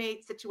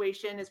teammate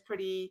situation is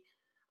pretty,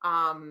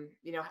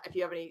 if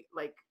you have any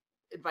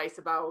advice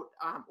about,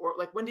 or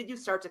when did you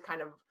start to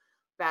kind of,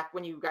 back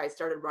when you guys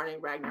started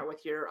running Ragnar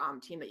with your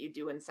team that you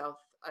do in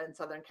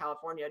Southern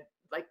California,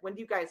 when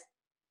do you guys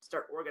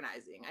start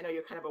organizing? I know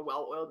you're kind of a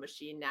well-oiled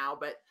machine now,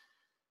 but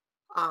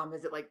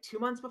is it 2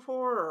 months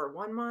before or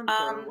 1 month?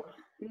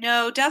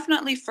 No,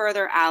 definitely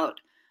further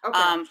out.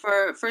 Okay.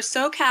 For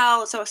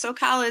SoCal, so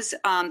SoCal is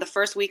the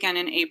first weekend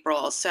in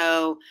April.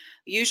 So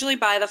usually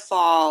by the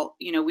fall,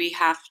 we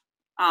have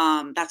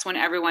that's when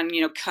everyone,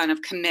 kind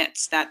of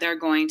commits that they're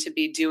going to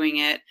be doing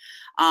it.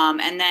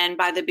 And then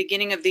by the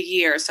beginning of the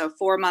year, so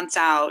 4 months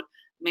out,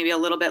 maybe a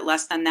little bit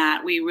less than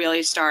that, we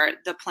really start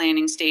the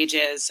planning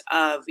stages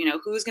of,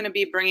 who's going to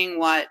be bringing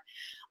what,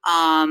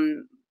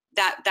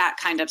 that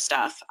kind of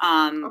stuff.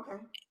 Okay.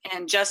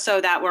 And just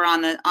so that we're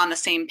on the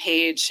same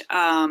page,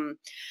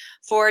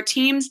 for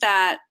teams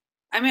that,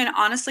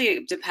 honestly,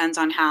 it depends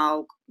on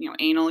how,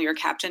 anal your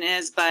captain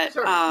is, but,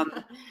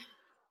 sure.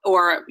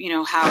 Or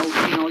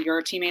how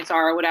your teammates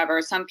are or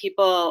whatever. Some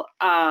people,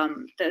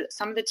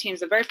 some of the teams,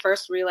 the very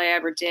first relay I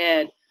ever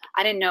did,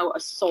 I didn't know a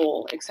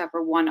soul except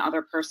for one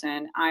other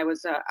person. I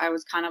was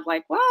kind of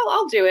like, well,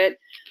 I'll do it,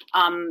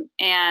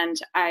 and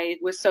I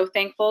was so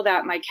thankful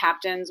that my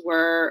captains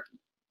were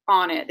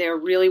on it. They were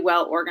really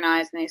well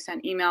organized, and they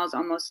sent emails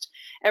almost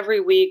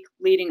every week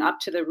leading up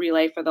to the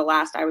relay for the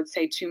last, I would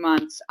say, 2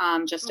 months,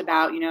 just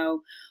about,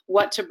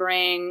 what to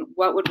bring,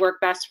 what would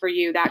work best for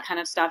you, that kind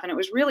of stuff. And it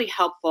was really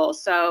helpful.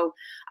 So,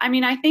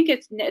 I think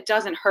it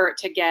doesn't hurt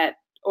to get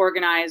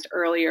organized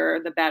earlier,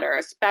 the better,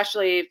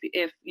 especially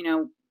if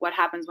what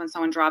happens when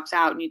someone drops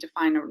out, you need to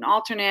find an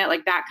alternate,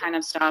 like that kind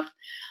of stuff.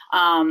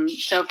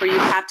 So for you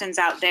captains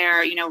out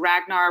there,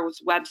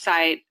 Ragnar's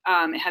website,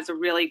 it has a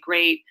really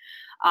great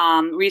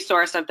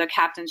resource of the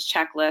captain's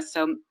checklist.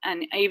 So,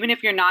 and even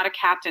if you're not a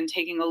captain,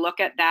 taking a look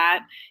at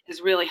that is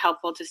really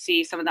helpful to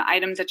see some of the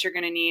items that you're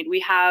going to need.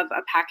 We have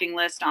a packing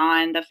list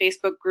on the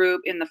Facebook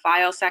group in the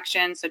file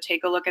section, so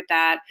take a look at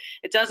that.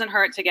 It doesn't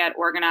hurt to get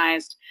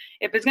organized.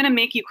 If it's going to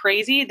make you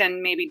crazy,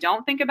 then maybe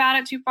don't think about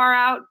it too far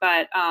out.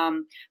 But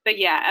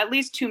yeah, at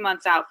least 2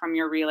 months out from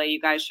your relay, you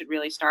guys should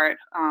really start,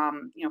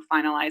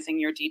 finalizing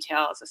your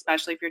details,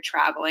 especially if you're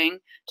traveling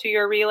to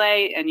your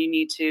relay and you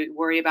need to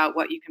worry about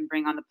what you can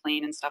bring on the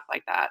plane and stuff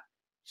like that.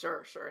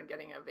 Sure. And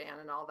getting a van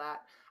and all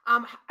that.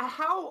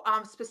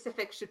 How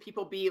specific should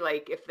people be?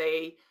 If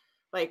they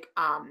at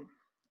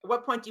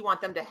what point do you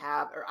want them to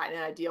have, or in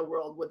an ideal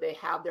world, would they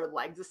have their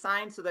legs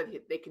assigned so that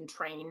they can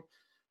train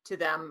to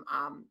them?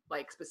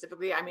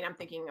 Specifically, I'm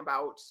thinking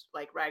about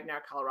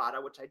Ragnar,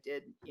 Colorado, which I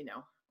did,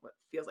 what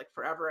feels like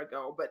forever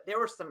ago, but there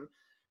were some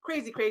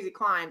crazy, crazy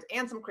climbs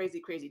and some crazy,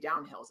 crazy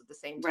downhills at the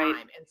same Right.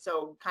 time. And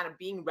so kind of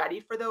being ready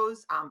for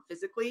those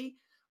physically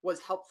was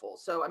helpful.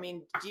 So, I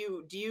mean,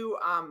 do you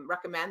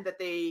recommend that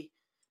they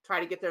try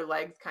to get their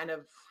legs kind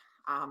of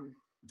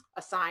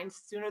assigned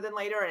sooner than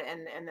later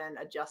and then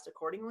adjust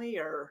accordingly,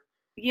 or?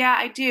 Yeah,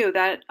 I do.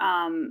 That,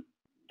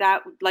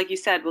 like you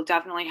said, will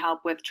definitely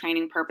help with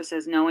training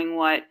purposes, knowing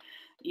what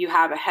you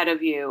have ahead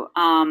of you.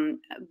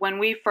 When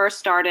we first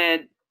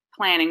started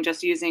planning,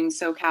 just using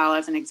SoCal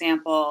as an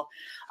example,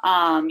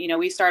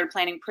 we started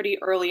planning pretty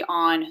early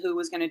on who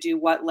was going to do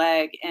what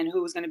leg and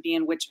who was going to be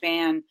in which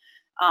band.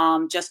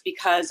 Just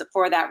because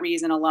for that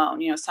reason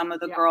alone, some of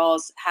the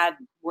girls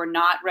were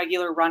not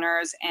regular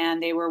runners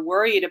and they were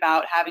worried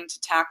about having to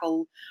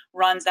tackle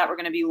runs that were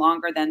going to be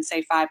longer than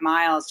say 5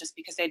 miles just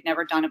because they'd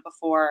never done it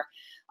before.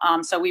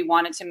 So we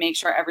wanted to make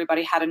sure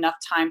everybody had enough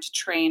time to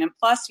train. And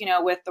plus,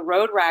 with the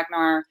Road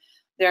Ragnar,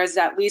 there's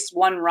at least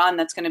one run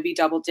that's going to be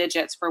double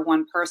digits for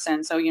one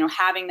person. So,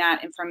 having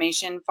that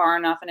information far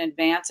enough in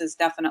advance is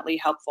definitely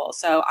helpful.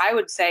 So I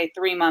would say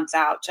 3 months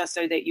out, just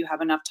so that you have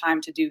enough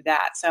time to do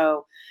that.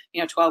 So,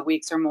 12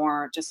 weeks or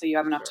more, just so you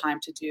have enough time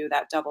to do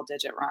that double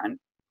digit run.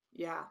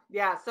 Yeah.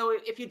 Yeah. So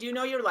if you do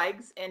know your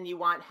legs and you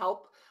want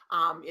help,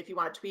 if you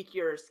want to tweak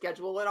your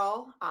schedule at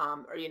all,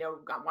 or,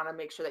 want to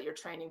make sure that you're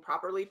training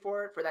properly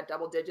for that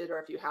double digit, or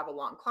if you have a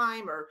long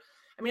climb, or,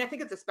 I mean, I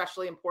think it's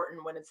especially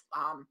important when it's,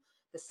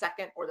 the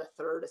second or the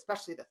third,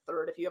 especially the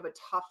third. If you have a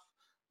tough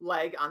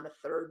leg on the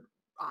third,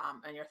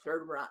 on your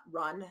third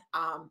run,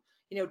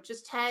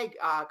 just tag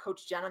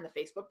Coach Jen on the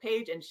Facebook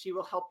page, and she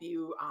will help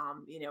you,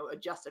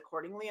 adjust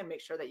accordingly and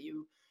make sure that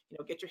you,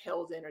 get your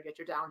hills in or get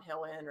your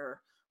downhill in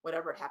or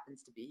whatever it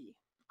happens to be.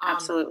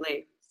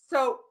 Absolutely.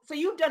 So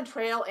you've done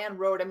trail and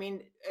road. I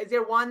mean, is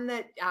there one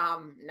that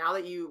now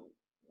that you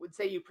would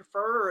say you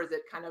prefer, or is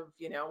it kind of,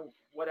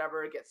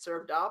 whatever gets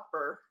served up,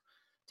 or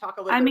talk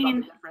a little bit about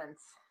the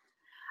difference?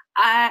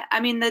 I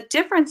mean, the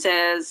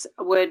differences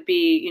would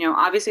be,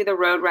 obviously the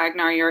Road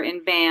Ragnar, you're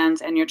in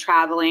vans and you're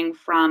traveling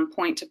from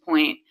point to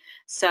point.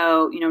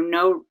 So,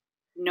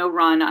 no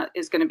run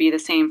is going to be the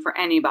same for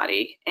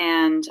anybody.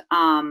 And,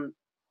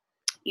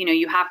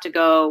 you have to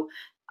go,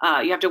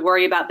 you have to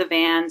worry about the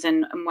vans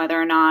and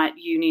whether or not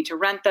you need to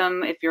rent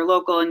them. If you're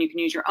local and you can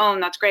use your own,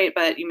 that's great,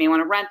 but you may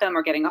want to rent them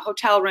or getting a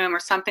hotel room or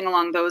something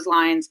along those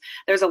lines.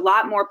 There's a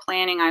lot more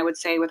planning, I would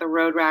say, with a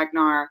Road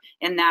Ragnar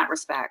in that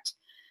respect.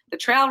 The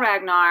Trail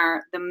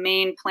Ragnar, the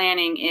main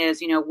planning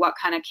is, what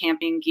kind of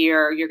camping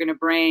gear you're going to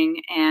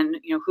bring and,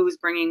 who's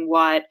bringing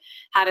what,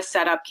 how to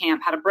set up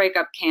camp, how to break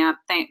up camp,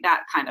 that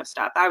kind of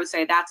stuff. I would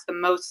say that's the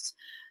most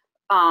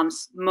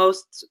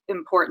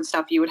important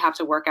stuff you would have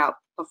to work out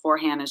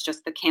beforehand, is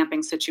just the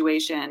camping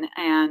situation.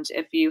 And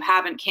if you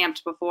haven't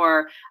camped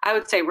before, I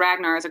would say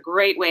Ragnar is a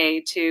great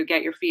way to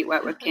get your feet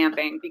wet with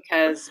camping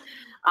because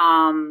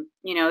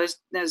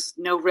there's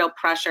no real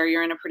pressure.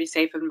 You're in a pretty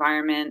safe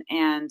environment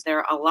and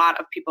there are a lot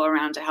of people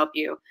around to help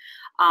you.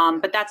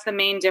 But that's the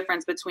main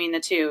difference between the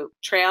two.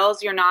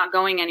 Trails, you're not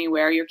going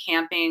anywhere. You're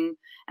camping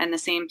in the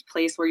same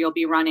place where you'll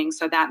be running.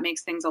 So that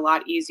makes things a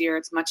lot easier.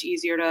 It's much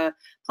easier to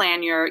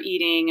plan your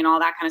eating and all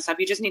that kind of stuff.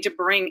 You just need to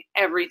bring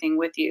everything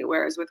with you.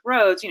 Whereas with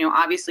roads,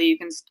 obviously you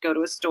can go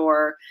to a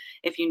store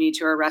if you need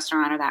to, or a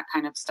restaurant or that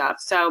kind of stuff.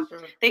 So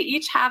They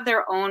each have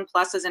their own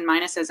pluses and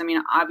minuses. I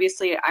mean,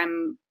 obviously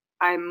I'm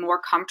more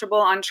comfortable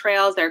on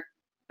trails.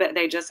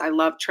 I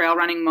love trail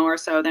running more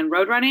so than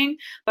road running,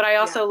 but I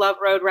also love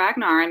Road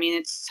Ragnar. I mean,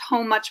 it's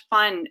so much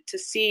fun to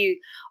see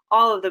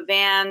all of the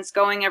vans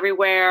going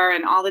everywhere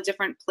and all the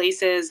different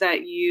places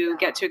that you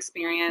get to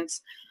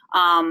experience.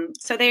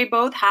 So they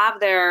both have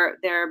their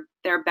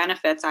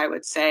benefits, I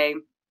would say.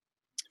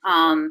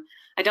 I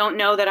don't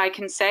know that I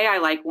can say I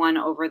like one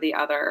over the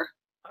other.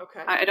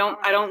 Okay. I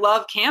don't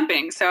love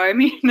camping. So, I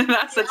mean,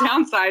 that's the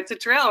downside to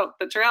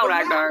the trail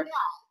Ragnar. Yeah.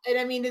 And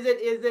I mean, is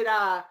it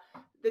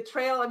the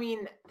trail? I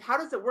mean, how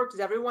does it work? Does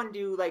everyone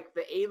do like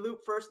the A loop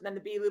first and then the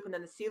B loop and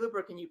then the C loop,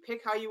 or can you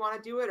pick how you want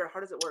to do it, or how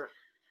does it work?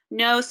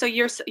 No, so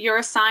you're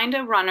assigned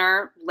a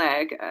runner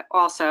leg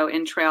also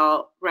in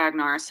Trail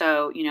Ragnar.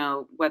 So,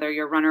 whether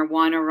you're runner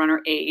 1 or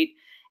runner 8,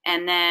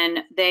 and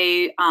then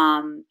they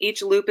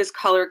each loop is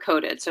color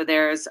coded. So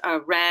there's a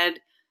red,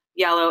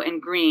 yellow,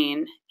 and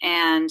green,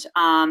 and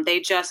they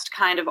just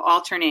kind of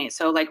alternate.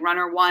 So like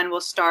runner 1 will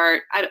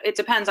start, it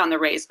depends on the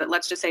race, but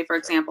let's just say, for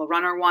example,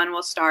 runner 1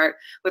 will start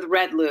with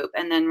red loop,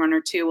 and then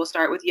runner 2 will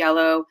start with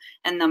yellow,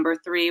 and number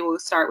 3 will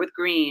start with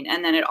green,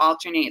 and then it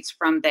alternates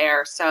from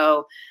there.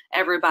 So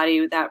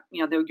everybody that,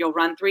 you'll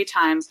run 3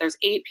 times, there's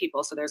 8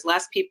 people, so there's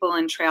less people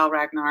in Trail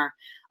Ragnar,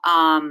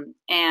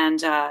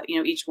 and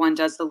each one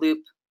does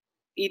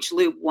each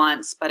loop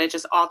once, but it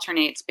just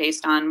alternates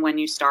based on when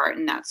you start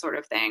and that sort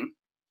of thing.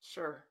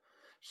 Sure.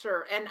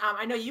 And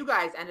I know you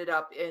guys ended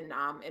up in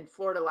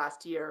Florida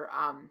last year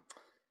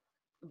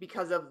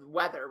because of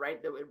weather,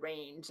 right? That it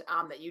rained.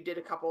 That you did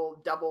a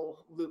couple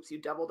double loops. You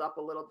doubled up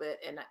a little bit,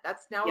 and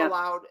that's now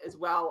allowed as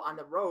well on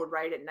the road,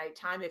 right? At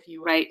nighttime, if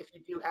you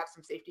do have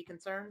some safety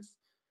concerns.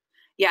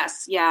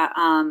 Yes. Yeah.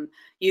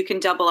 You can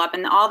double up,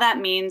 and all that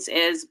means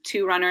is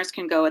 2 runners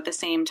can go at the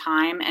same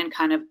time and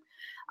kind of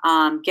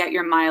get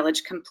your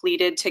mileage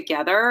completed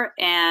together.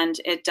 And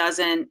it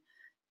doesn't,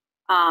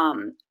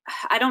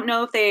 I don't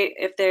know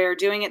if they're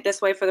doing it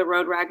this way for the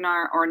Road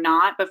Ragnar or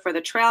not, but for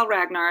the Trail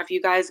Ragnar, if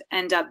you guys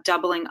end up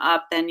doubling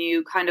up, then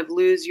you kind of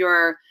lose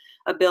your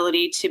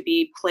ability to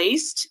be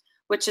placed,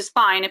 which is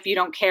fine if you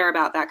don't care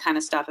about that kind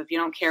of stuff. If you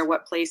don't care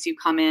what place you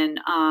come in,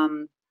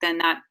 then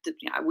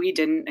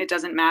it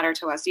doesn't matter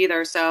to us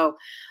either. So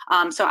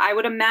I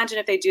would imagine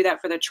if they do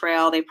that for the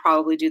trail, they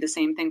probably do the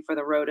same thing for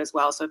the road as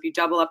well. So if you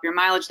double up your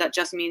mileage, that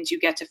just means you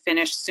get to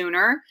finish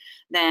sooner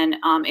than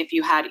if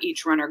you had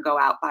each runner go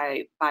out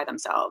by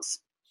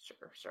themselves.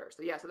 Sure.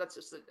 So that's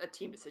just a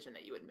team decision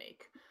that you would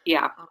make.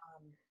 Yeah.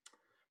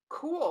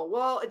 Cool.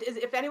 Well,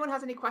 if anyone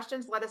has any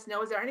questions, let us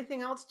know. Is there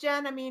anything else,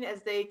 Jen? I mean,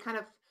 as they kind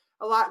of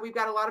we've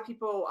got a lot of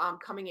people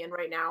coming in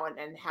right now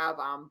and have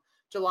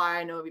July.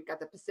 I know we've got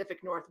the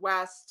Pacific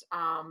Northwest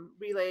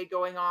relay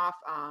going off.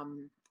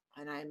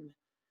 And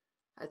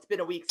it's been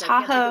a week, so I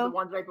can't think of the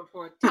ones right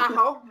before.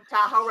 Tahoe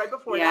right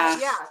before that.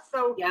 Yeah.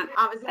 So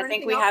I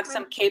think we have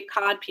some Cape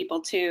Cod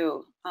people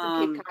too.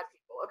 Some Cape Cod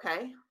people.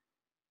 Okay.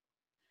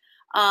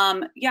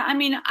 Yeah, I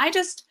mean, I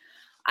just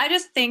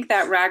think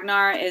that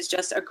Ragnar is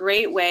just a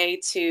great way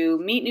to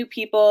meet new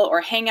people or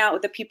hang out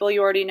with the people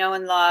you already know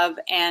and love,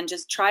 and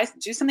just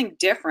do something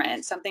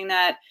different, something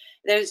that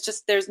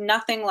there's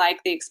nothing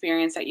like the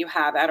experience that you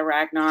have at a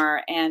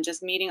Ragnar, and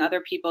just meeting other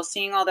people,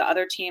 seeing all the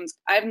other teams.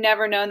 I've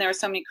never known there were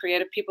so many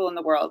creative people in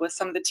the world with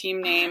some of the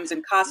team names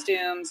and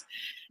costumes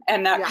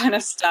and that kind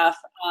of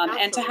stuff.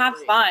 And to have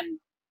fun,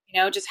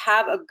 just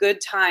have a good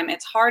time.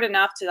 It's hard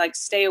enough to like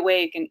stay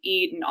awake and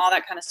eat and all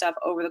that kind of stuff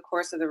over the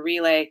course of the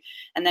relay.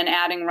 And then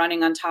adding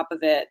running on top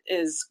of it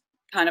is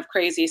kind of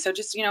crazy. So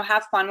just,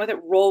 have fun with it,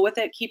 roll with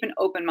it, keep an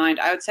open mind.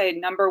 I would say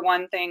number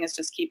one thing is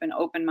just keep an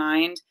open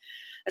mind,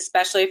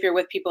 especially if you're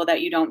with people that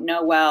you don't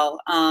know well.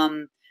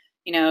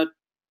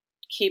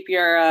 Keep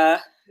your,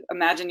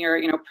 imagine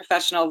your,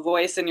 professional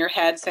voice in your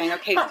head saying,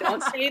 okay,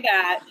 don't say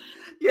that.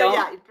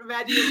 Yeah.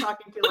 Imagine you're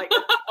talking to like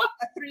a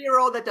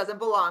 3-year-old that doesn't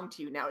belong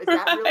to you now. Is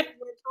that really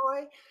your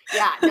toy?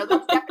 Yeah, no,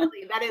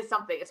 that is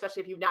something,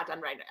 especially if you've not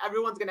done right.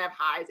 Everyone's going to have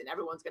highs and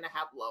everyone's going to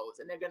have lows,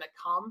 and they're going to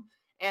come,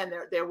 and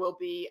there will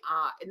be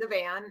in the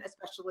van,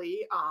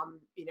 especially,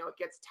 it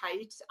gets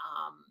tight.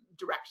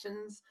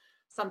 Directions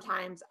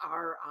sometimes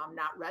are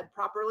not read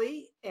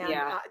properly, and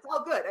it's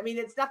all good. I mean,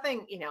 it's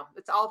nothing,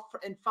 it's all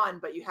in fun,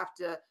 but you have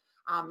to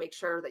make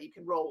sure that you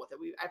can roll with it.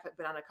 I've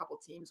been on a couple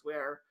teams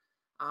where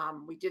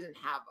we didn't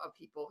have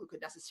people who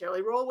could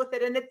necessarily roll with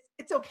it, and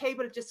it's okay,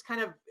 but it just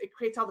kind of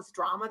creates all this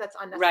drama that's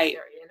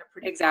unnecessary and a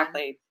pretty fun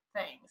thing.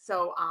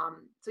 So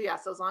so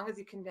as long as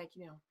you can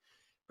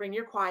bring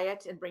your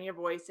quiet and bring your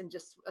voice and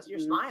just your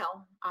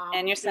smile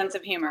and your sense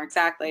of humor.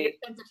 Exactly. Your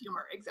sense of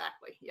humor.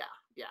 Exactly. Yeah.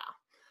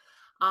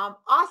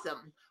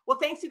 Awesome. Well,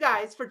 thanks you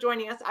guys for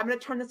joining us. I'm going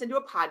to turn this into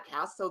a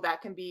podcast, so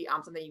that can be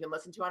something you can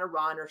listen to on a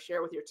run or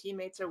share with your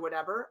teammates or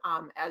whatever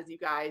as you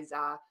guys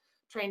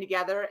train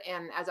together.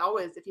 And as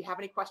always, if you have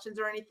any questions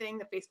or anything,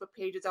 the Facebook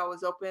page is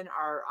always open.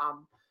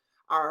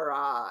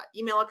 Our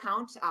email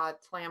account,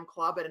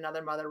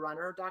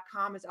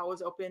 tlamclub@anothermotherrunner.com is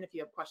always open if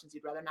you have questions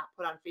you'd rather not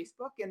put on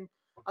Facebook. And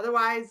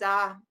otherwise,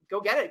 go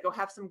get it. Go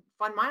have some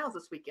fun miles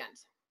this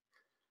weekend.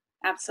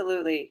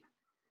 Absolutely.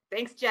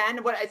 Thanks, Jen.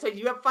 So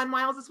you have fun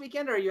miles this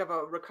weekend, or you have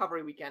a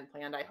recovery weekend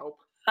planned, I hope?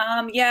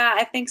 Yeah,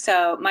 I think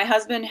so. My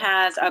husband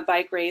has a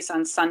bike race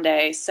on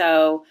Sunday,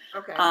 so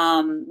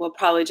we'll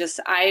probably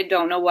I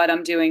don't know what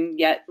I'm doing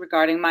yet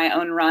regarding my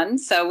own run,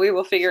 so we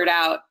will figure it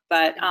out.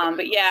 But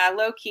yeah,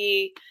 low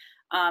key,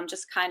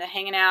 just kind of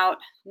hanging out,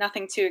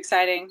 nothing too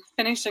exciting,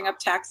 finishing up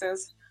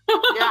taxes.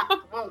 Yeah,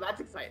 well, that's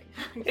exciting.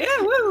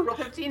 Yeah, woo. April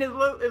 15 is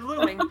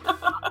looming.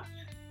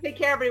 Take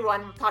care,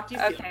 everyone. We'll talk to you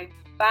soon. Okay,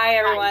 bye,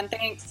 everyone.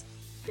 Thanks.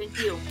 Thank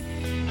you.